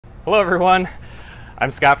Hello everyone,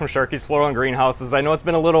 I'm Scott from Sharky's Floral and Greenhouses. I know it's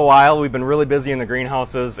been a little while. We've been really busy in the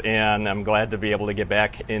greenhouses and I'm glad to be able to get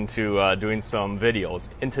back into doing some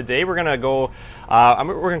videos. And today we're going to go,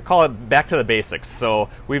 we're going to call it back to the basics. So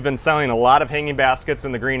we've been selling a lot of hanging baskets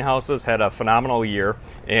in the greenhouses, had a phenomenal year,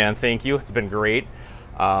 and thank you, it's been great.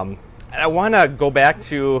 I want to go back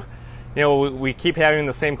to, we keep having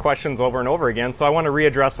the same questions over and over again, so I want to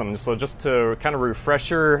readdress them. So just to kind of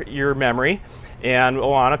refresh your memory, and I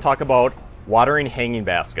want to talk about watering hanging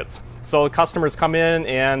baskets. So customers come in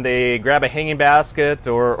and they grab a hanging basket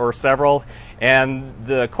or several, and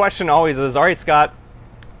the question always is, all right, Scott,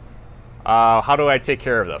 how do I take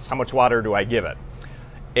care of this? How much water do I give it?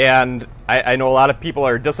 And I know a lot of people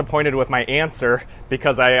are disappointed with my answer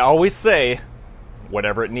because I always say,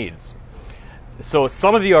 whatever it needs. So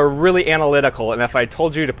some of you are really analytical, and if I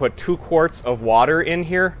told you to put 2 quarts of water in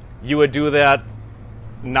here, you would do that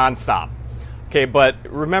nonstop. Okay, but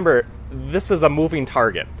remember, this is a moving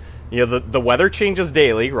target. The weather changes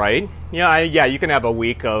daily, right? Yeah, you can have a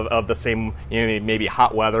week of the same, maybe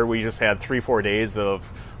hot weather. We just had 3-4 days of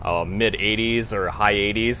mid 80s or high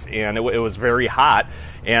 80s, and it was very hot.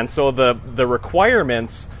 And so the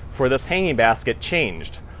requirements for this hanging basket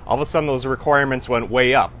changed. All of a sudden, those requirements went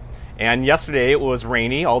way up. And yesterday, it was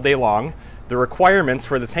rainy all day long. The requirements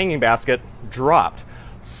for this hanging basket dropped.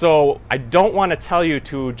 So I don't want to tell you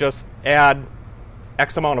to just add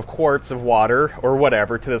X amount of quarts of water or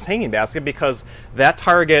whatever to this hanging basket, because that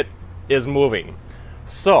target is moving.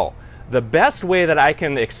 So the best way that I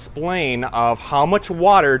can explain of how much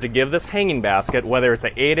water to give this hanging basket, whether it's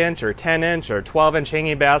an 8-inch or 10-inch or 12-inch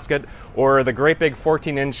hanging basket or the great big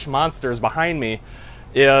 14-inch monsters behind me,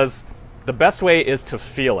 is the best way is to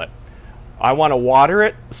feel it. I want to water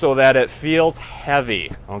it so that it feels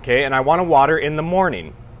heavy, okay? And I want to water in the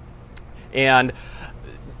morning. And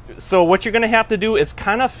so what you're going to have to do is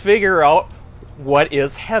kind of figure out what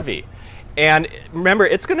is heavy. And remember,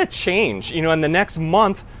 it's going to change. In the next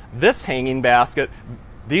month, this hanging basket,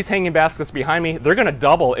 these hanging baskets behind me, they're going to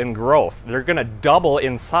double in growth. They're going to double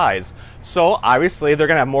in size. So obviously, they're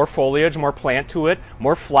going to have more foliage, more plant to it,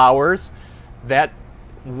 more flowers. That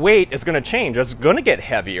weight is going to change. It's going to get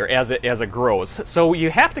heavier as it grows. So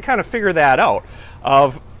you have to kind of figure that out.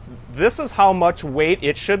 This is how much weight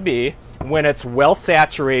it should be when it's well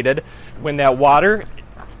saturated, when that water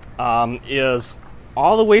is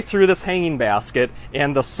all the way through this hanging basket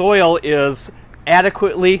and the soil is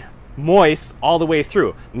adequately moist all the way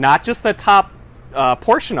through. Not just the top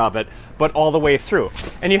portion of it, but all the way through.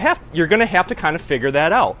 And you're going to have to kind of figure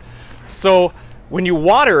that out. So when you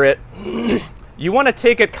water it, you want to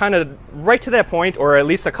take it kind of right to that point, or at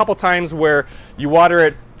least a couple times where you water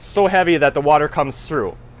it so heavy that the water comes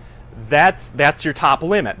through. That's your top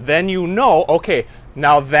limit. Then okay,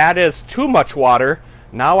 now that is too much water.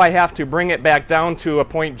 Now I have to bring it back down to a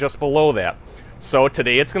point just below that. So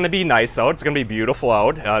today it's going to be nice out. It's going to be beautiful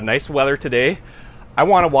out. Nice weather today. I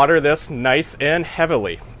want to water this nice and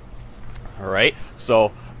heavily. All right.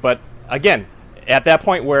 So, but again, at that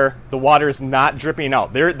point where the water is not dripping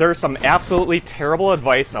out, there's some absolutely terrible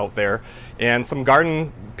advice out there, and some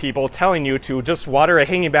garden people telling you to just water a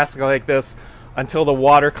hanging basket like this until the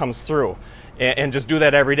water comes through, and just do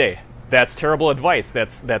that every day. That's terrible advice.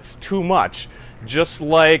 That's too much. Just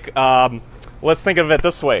like, let's think of it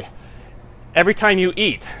this way. Every time you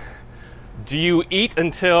eat, do you eat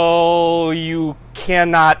until you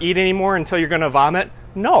cannot eat anymore, until you're going to vomit?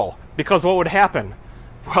 No, because what would happen?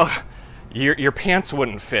 Well, your pants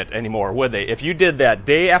wouldn't fit anymore, would they? If you did that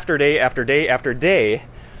day after day after day after day,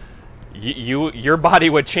 your body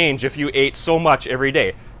would change if you ate so much every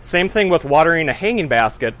day. Same thing with watering a hanging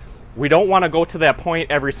basket. We don't want to go to that point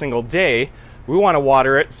every single day. We want to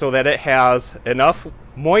water it so that it has enough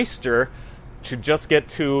moisture to just get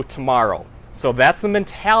to tomorrow. So that's the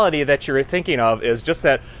mentality that you're thinking of, is just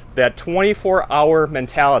that 24-hour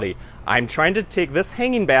mentality. I'm trying to take this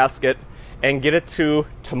hanging basket and get it to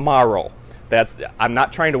tomorrow. I'm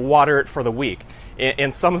not trying to water it for the week.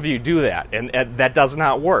 And some of you do that, and that does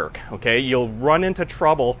not work, okay? You'll run into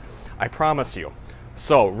trouble, I promise you.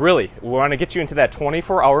 So really, we want to get you into that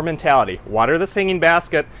 24-hour mentality. Water this hanging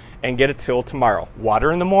basket and get it till tomorrow.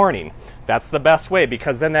 Water in the morning. That's the best way,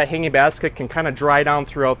 because then that hanging basket can kind of dry down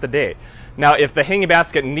throughout the day. Now, if the hanging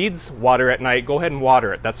basket needs water at night, go ahead and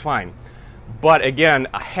water it. That's fine. But again,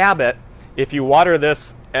 a habit, if you water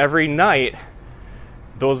this every night,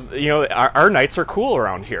 our nights are cool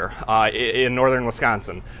around here in northern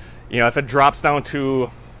Wisconsin. If it drops down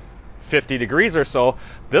to 50 degrees or so,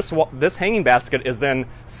 this hanging basket is then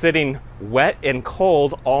sitting wet and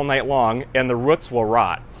cold all night long, and the roots will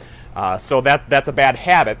rot. So that's a bad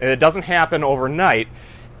habit, and it doesn't happen overnight.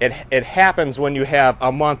 It happens when you have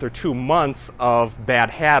a month or 2 months of bad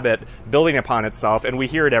habit building upon itself, and we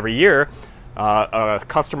hear it every year. A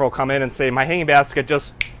customer will come in and say, my hanging basket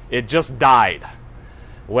just died.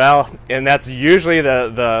 Well, and that's usually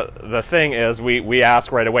the thing is we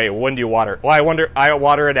ask right away, when do you water it? Well, I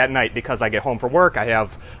water it at night because I get home from work, I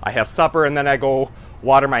have supper, and then I go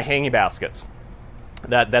water my hanging baskets.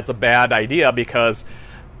 That's a bad idea, because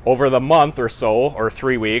over the month or so, or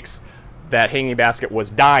 3 weeks, that hanging basket was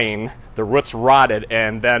dying, the roots rotted,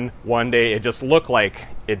 and then one day it just looked like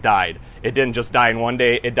it died. It didn't just die in one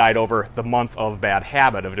day, it died over the month of bad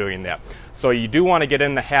habit of doing that. So you do want to get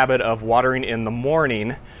in the habit of watering in the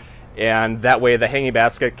morning, and that way the hanging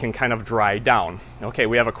basket can kind of dry down. Okay,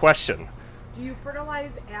 we have a question. Do you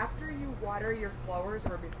fertilize after you water your flowers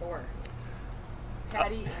or before?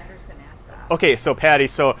 Patty Anderson asked that. Okay, so Patty,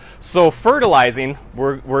 so fertilizing,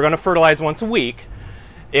 we're going to fertilize once a week.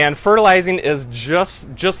 And fertilizing is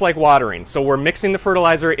just like watering. So we're mixing the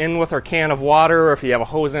fertilizer in with our can of water, or if you have a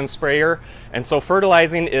hose-in sprayer. And so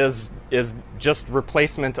fertilizing is just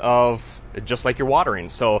replacement of just like you're watering.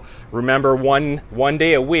 So remember, one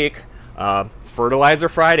day a week, Fertilizer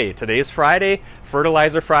Friday. Today's Friday,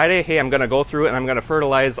 Fertilizer Friday. Hey, I'm going to go through it and I'm going to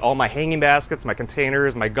fertilize all my hanging baskets, my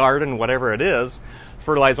containers, my garden, whatever it is.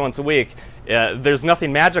 Fertilize once a week. There's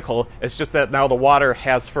nothing magical. It's just that now the water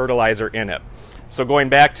has fertilizer in it. So going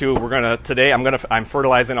back to, today I'm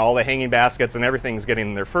fertilizing all the hanging baskets, and everything's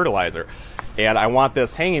getting their fertilizer. And I want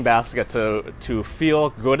this hanging basket to feel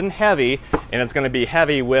good and heavy, and it's going to be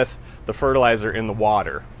heavy with the fertilizer in the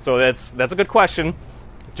water. So that's a good question.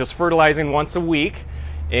 Just fertilizing once a week.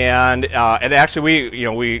 And actually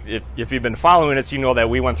if you've been following us, you know that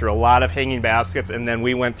we went through a lot of hanging baskets, and then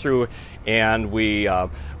we went through and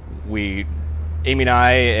Amy and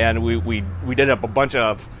I did up a bunch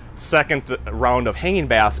of second round of hanging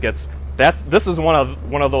baskets. This is one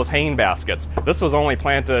of those hanging baskets. This was only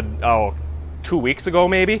planted 2 weeks ago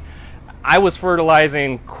maybe. I was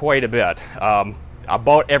fertilizing quite a bit,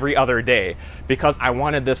 about every other day, because I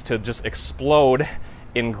wanted this to just explode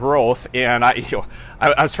in growth, and I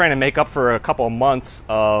was trying to make up for a couple of months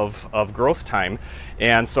of growth time,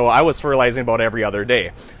 and so I was fertilizing about every other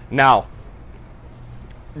day. Now,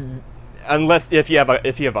 unless if you have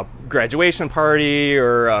a graduation party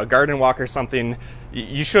or a garden walk or something,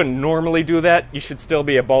 you shouldn't normally do that. You should still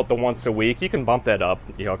be about the once a week. You can bump that up,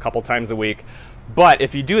 a couple times a week. But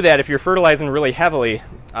if you do that, if you're fertilizing really heavily,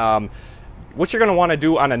 what you're going to want to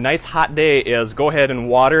do on a nice hot day is go ahead and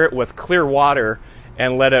water it with clear water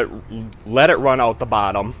and let it run out the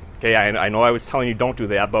bottom. Okay, I know I was telling you don't do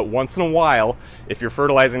that, but once in a while, if you're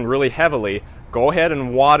fertilizing really heavily, go ahead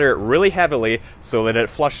and water it really heavily so that it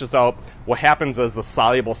flushes out. What happens is the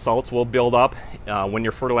soluble salts will build up when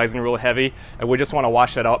you're fertilizing real heavy, and we just want to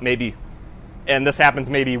wash that out maybe, and this happens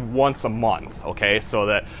maybe once a month, okay? So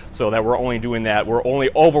that we're only doing that. We're only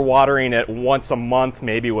overwatering it once a month,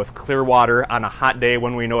 maybe with clear water on a hot day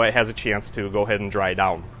when we know it has a chance to go ahead and dry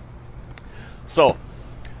down. So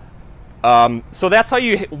that's how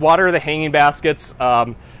you water the hanging baskets.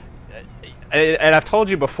 And I've told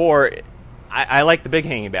you before, I like the big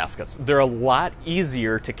hanging baskets. They're a lot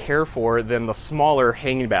easier to care for than the smaller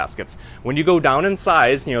hanging baskets. When you go down in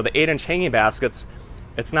size, the 8-inch hanging baskets,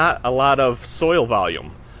 it's not a lot of soil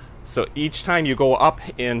volume. So each time you go up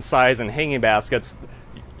in size in hanging baskets,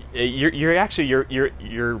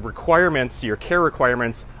 your requirements, your care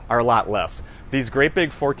requirements are a lot less. These great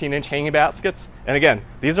big 14-inch hanging baskets, and again,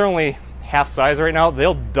 these are only half size right now.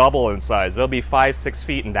 They'll double in size. They'll be 5-6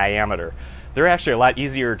 feet in diameter. They're actually a lot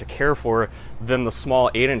easier to care for than the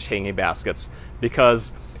small 8-inch hanging baskets,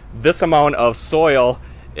 because this amount of soil,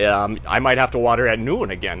 I might have to water at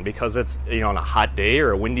noon again, because it's on a hot day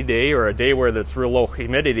or a windy day or a day where it's real low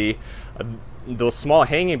humidity. Those small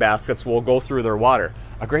hanging baskets will go through their water.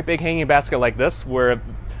 A great big hanging basket like this, where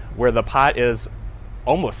the pot is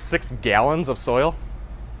almost 6 gallons of soil,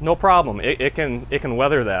 no problem. It can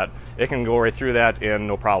weather that. It can go right through that and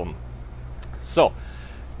no problem. So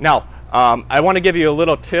now, I want to give you a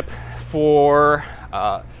little tip for,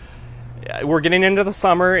 we're getting into the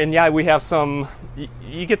summer, and yeah, we have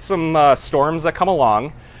you get some storms that come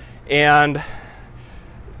along, and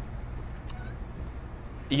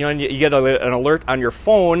you get an alert on your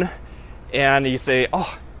phone, and you say,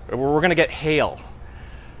 oh, we're going to get hail.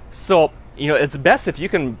 So it's best if you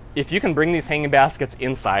can bring these hanging baskets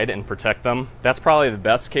inside and protect them. That's probably the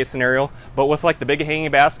best case scenario. But with like the big hanging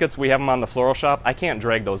baskets, we have them on the floral shop. I can't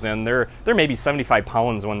drag those in. They're maybe 75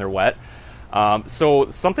 pounds when they're wet. So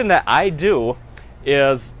something that I do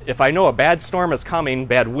is, if I know a bad storm is coming,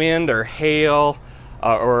 bad wind or hail,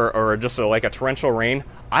 or just like a torrential rain,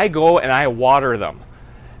 I go and I water them.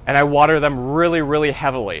 and I water them really, really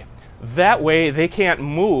heavily. That way they can't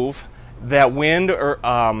move. That wind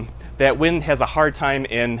that wind has a hard time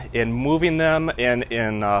in moving them, and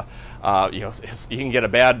you know, you can get a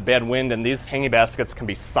bad wind, and these hanging baskets can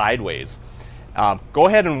be sideways. Go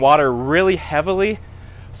ahead and water really heavily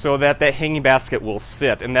so that hanging basket will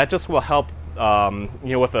sit, and that just will help you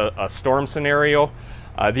know, with a storm scenario.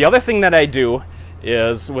 The other thing that I do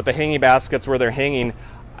is with the hanging baskets where they're hanging,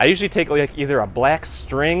 I usually take like either a black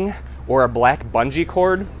string or a black bungee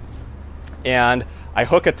cord, and I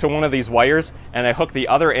hook it to one of these wires, and I hook the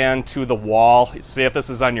other end to the wall. Say if this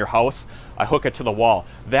is on your house, I hook it to the wall.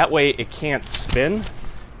 That way it can't spin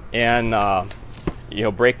and you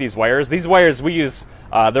know, break these wires. These wires we use,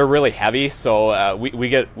 they're really heavy, so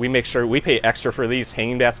we make sure we pay extra for these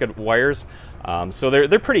hanging basket wires. So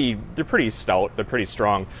they're pretty stout, they're pretty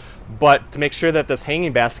strong. But to make sure that this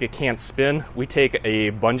hanging basket can't spin, we take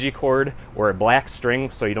a bungee cord or a black string,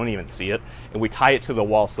 so you don't even see it, and we tie it to the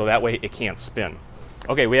wall so that way it can't spin.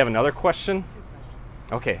 Okay, we have another question.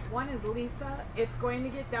 Okay. One is Lisa. It's going to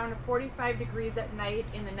get down to 45 degrees at night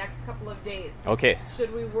in the next couple of days. Okay.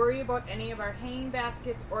 Should we worry about any of our hanging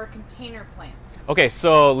baskets or container plants? Okay,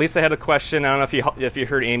 so Lisa had a question. I don't know if you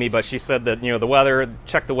heard Amy, but she said that, you know, the weather,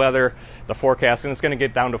 check the weather, the forecast, and it's going to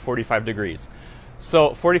get down to 45 degrees.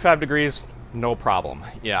 So 45 degrees, no problem.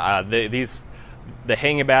 Yeah, the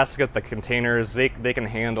hanging basket, the containers, they can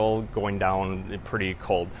handle going down pretty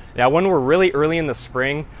cold. Now, when we're really early in the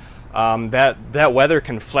spring, that weather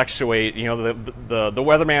can fluctuate. You know, the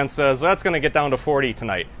weatherman says that's going to get down to 40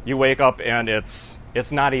 tonight. You wake up and it's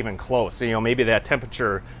not even close. So, you know, maybe that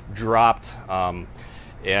temperature dropped and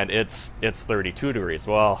it's 32 degrees.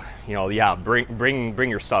 Well, you know, yeah, bring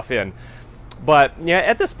your stuff in. But yeah,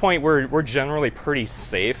 at this point we're generally pretty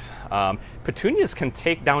safe. Petunias can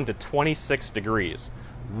take down to 26 degrees,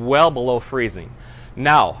 well below freezing.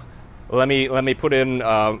 Now, let me put in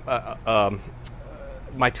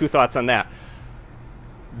my two thoughts on that.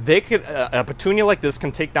 They could a petunia like this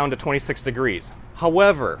can take down to 26 degrees.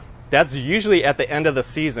 However, that's usually at the end of the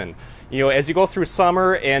season. You know, as you go through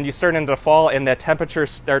summer and you start into fall, and that temperature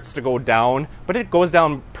starts to go down, but it goes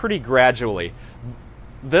down pretty gradually.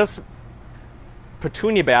 This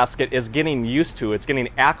petunia basket is getting used to, it's getting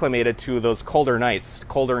acclimated to those colder nights,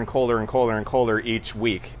 colder and colder and colder and colder each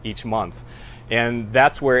week, each month, and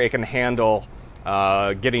that's where it can handle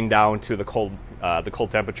getting down to the cold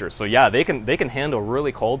temperatures. So yeah, they can handle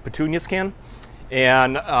really cold. Petunias can,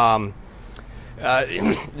 and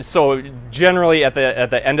so generally at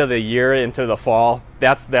the end of the year into the fall,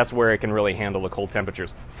 that's where it can really handle the cold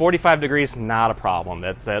temperatures. 45 degrees, not a problem.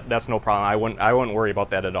 That's no problem. I wouldn't worry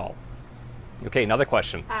about that at all. Okay, another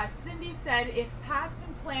question. Cindy said, if pots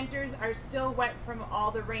and planters are still wet from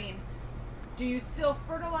all the rain, do you still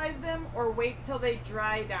fertilize them or wait till they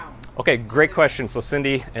dry down? Okay, great question. So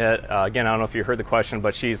Cindy, again, I don't know if you heard the question,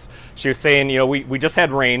 but she was saying, you know, we just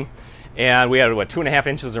had rain, and we had, what, 2.5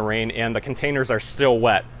 inches of rain, and the containers are still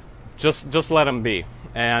wet. Just let them be.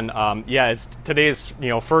 And yeah, it's today's, you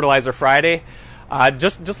know, Fertilizer Friday.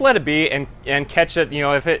 Just let it be and catch it. You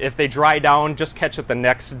know, if they dry down, just catch it the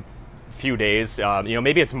next few days. You know,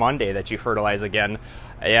 maybe it's Monday that you fertilize again,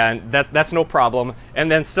 and that's no problem.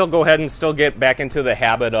 And then still go ahead and still get back into the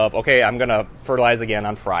habit of, okay, I'm gonna fertilize again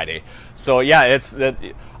on Friday. So yeah, it's that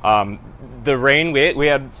the rain. We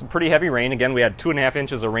had some pretty heavy rain. Again, we had 2.5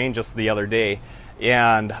 inches of rain just the other day,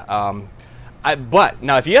 and but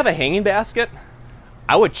now if you have a hanging basket,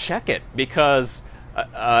 I would check it, because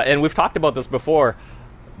and we've talked about this before.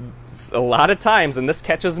 A lot of times, and this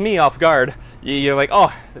catches me off guard, you're like,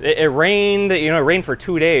 oh, it rained, you know, it rained for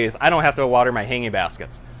 2 days. I don't have to water my hanging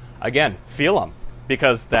baskets. Again, feel them,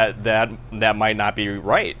 because that might not be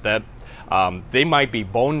right. That they might be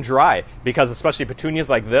bone dry, because especially petunias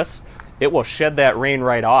like this, it will shed that rain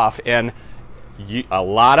right off, and a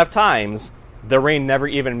lot of times the rain never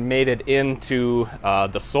even made it into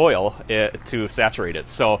the soil to saturate it.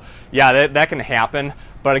 So yeah, that can happen.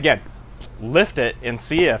 But again, lift it and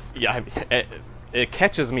see if it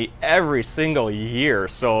catches me every single year.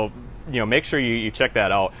 So, you know, make sure you check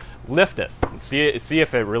that out. Lift it and see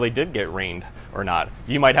if it really did get rained or not.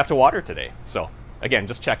 You might have to water today. So again,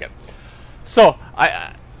 just check it. So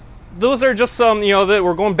those are just some, you know, that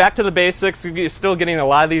we're going back to the basics. You're still getting a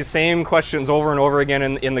lot of these same questions over and over again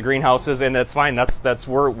in the greenhouses, and that's fine.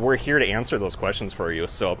 We're here to answer those questions for you.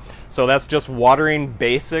 So that's just watering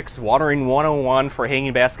basics, watering 101 for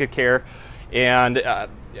hanging basket care. And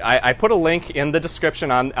I put a link in the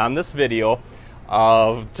description on this video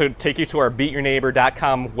to take you to our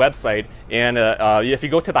beatyourneighbor.com website. And if you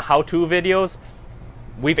go to the how-to videos,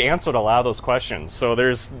 we've answered a lot of those questions. So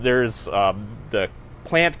there's the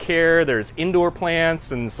plant care, there's indoor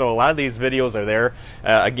plants, and so a lot of these videos are there.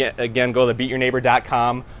 Again, go to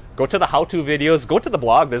beatyourneighbor.com. Go to the how-to videos. Go to the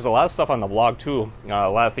blog. There's a lot of stuff on the blog too. A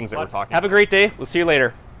lot of things that we're talking about. Have a great day. We'll see you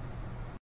later.